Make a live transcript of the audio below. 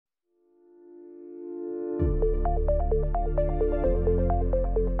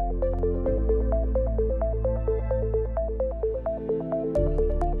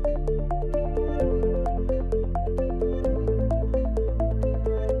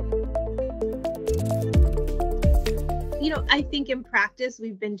I think in practice,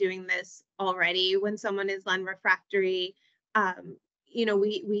 we've been doing this already. When someone is Len refractory,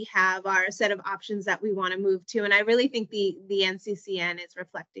 we have our set of options that we want to move to. And I really think the NCCN is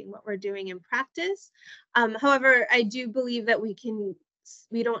reflecting what we're doing in practice. However, I do believe that we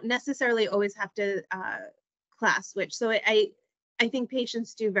don't necessarily always have to class switch. So I think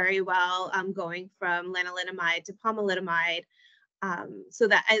patients do very well going from lenalidomide to pomalidomide. So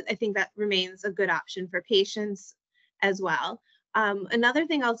that I think that remains a good option for patients as well. Another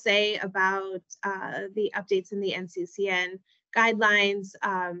thing I'll say about the updates in the NCCN guidelines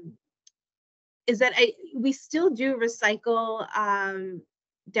is that we still do recycle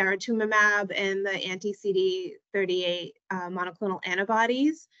daratumumab and the anti-CD38 monoclonal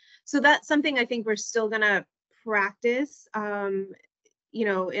antibodies. So that's something I think we're still going to practice, in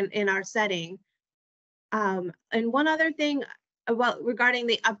our setting. And one other thing regarding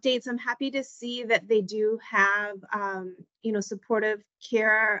the updates, I'm happy to see that they do have, supportive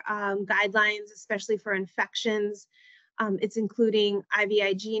care guidelines, especially for infections. It's including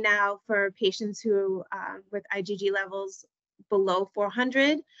IVIG now for patients who with IgG levels below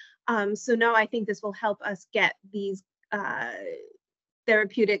 400. So no, I think this will help us get these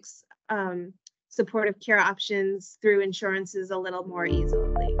therapeutics supportive care options through insurances a little more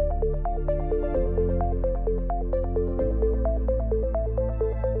easily.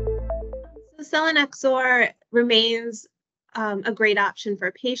 So selinexor remains a great option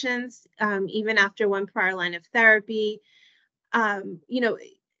for patients, even after one prior line of therapy.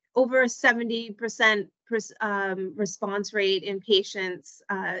 Over 70% response rate in patients,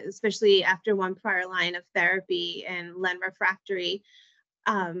 especially after one prior line of therapy and Len refractory.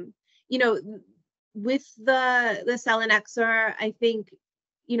 With the selinexor, I think,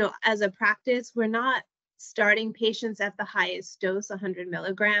 as a practice, we're not starting patients at the highest dose, 100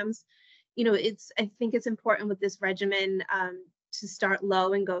 milligrams. I think it's important with this regimen to start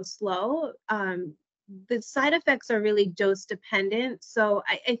low and go slow. The side effects are really dose dependent. So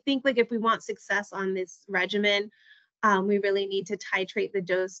I think if we want success on this regimen, we really need to titrate the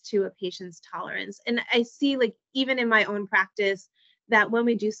dose to a patient's tolerance. And I see even in my own practice that when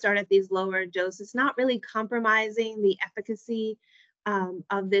we do start at these lower doses, it's not really compromising the efficacy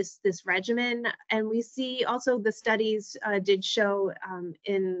of this regimen. And we see also the studies did show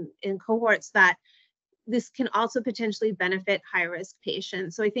in cohorts that this can also potentially benefit high-risk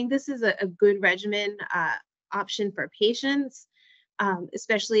patients. So I think this is a good regimen option for patients,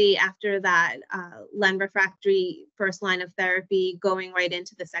 especially after that Len refractory first line of therapy, going right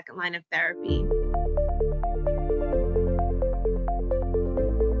into the second line of therapy.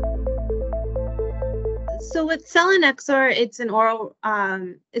 So with selinexor, it's an oral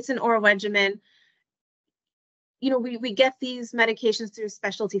regimen. We get these medications through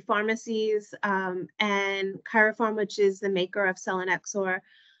specialty pharmacies, and Chiropharm, which is the maker of selinexor,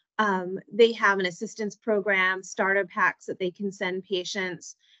 they have an assistance program, starter packs that they can send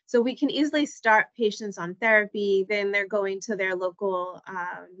patients. So we can easily start patients on therapy, then they're going to their local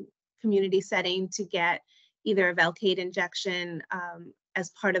community setting to get either a Velcade injection as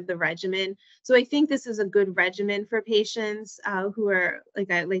part of the regimen. So I think this is a good regimen for patients who are,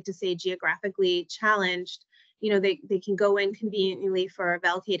 I like to say, geographically challenged. They can go in conveniently for a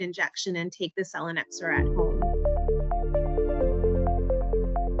Velcade injection and take the selinexor at home.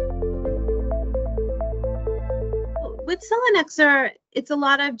 With selinexor, it's a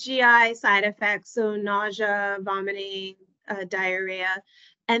lot of GI side effects, so nausea, vomiting, diarrhea,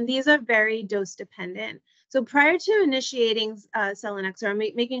 and these are very dose dependent. So prior to initiating selinexor, I'm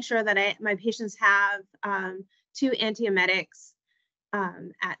making sure that my patients have 2 antiemetics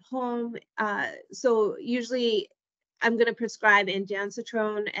at home. So usually I'm going to prescribe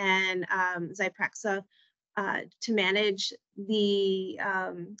ondansetron and Zyprexa to manage the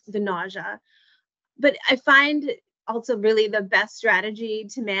nausea. But I find also really the best strategy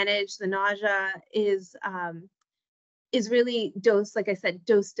to manage the nausea is really dose, like I said,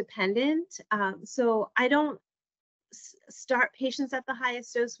 dose dependent. So I don't start patients at the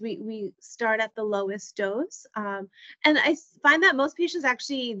highest dose. We start at the lowest dose. And I find that most patients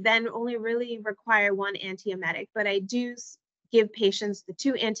actually then only really require 1 antiemetic, but I do give patients the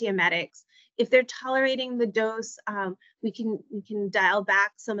 2 antiemetics. If they're tolerating the dose, we can dial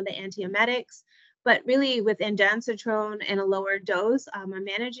back some of the antiemetics. But really with ondansetron and a lower dose, I'm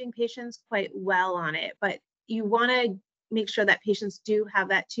managing patients quite well on it. But you want to make sure that patients do have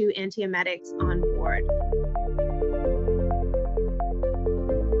that 2 antiemetics on board.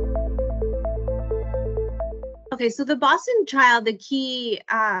 Okay, so the Boston trial, the key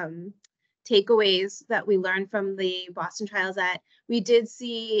takeaways that we learned from the Boston trials, that we did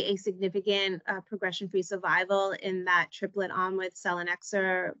see a significant progression-free survival in that triplet arm with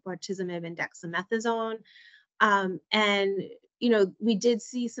selinexor, bortezomib, and dexamethasone. And we did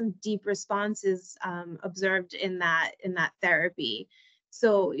see some deep responses observed in that therapy.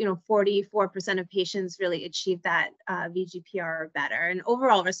 So 44% of patients really achieved that VGPR or better, and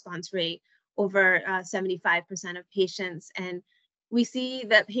overall response rate over 75% of patients. And we see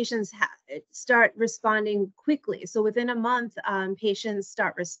that patients start responding quickly. So within a month, patients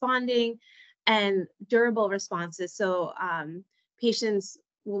start responding, and durable responses. So patients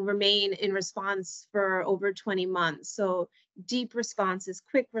will remain in response for over 20 months. So deep responses,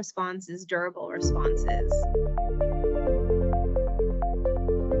 quick responses, durable responses.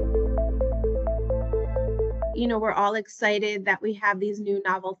 We're all excited that we have these new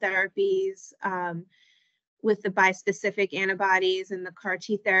novel therapies with the bispecific antibodies and the CAR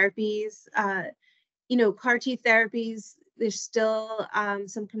T therapies. CAR T therapies, there's still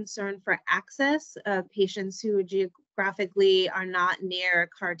some concern for access of patients who geographically are not near a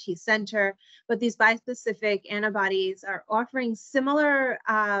CAR T center, but these bispecific antibodies are offering similar,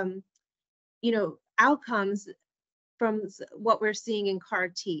 outcomes from what we're seeing in CAR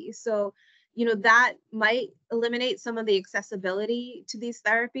T. So, that might eliminate some of the accessibility to these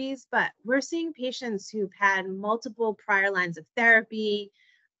therapies, but we're seeing patients who've had multiple prior lines of therapy,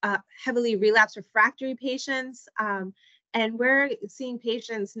 heavily relapsed refractory patients, and we're seeing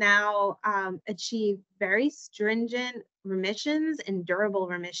patients now achieve very stringent remissions and durable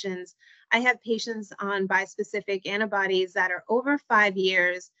remissions. I have patients on bispecific antibodies that are over 5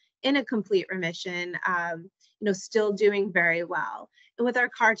 years in a complete remission, still doing very well. And with our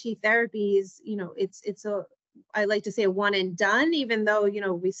CAR T therapies, I like to say a one and done, even though,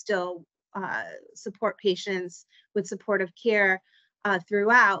 we still support patients with supportive care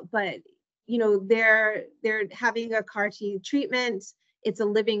throughout, but they're having a CAR T treatment. It's a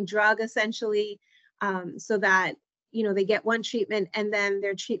living drug essentially, so that they get one treatment and then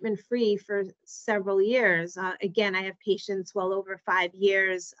they're treatment free for several years. Again, I have patients well over 5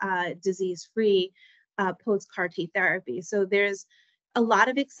 years disease free post CAR T therapy. So there's a lot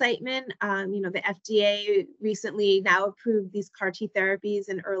of excitement. The FDA recently now approved these CAR T therapies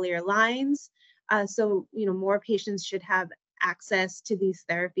in earlier lines. So more patients should have access to these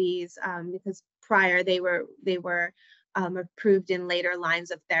therapies because prior they were approved in later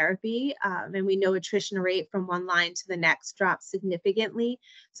lines of therapy, and we know attrition rate from one line to the next drops significantly.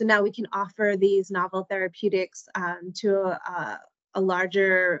 So now we can offer these novel therapeutics to a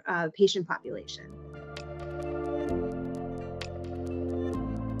larger patient population.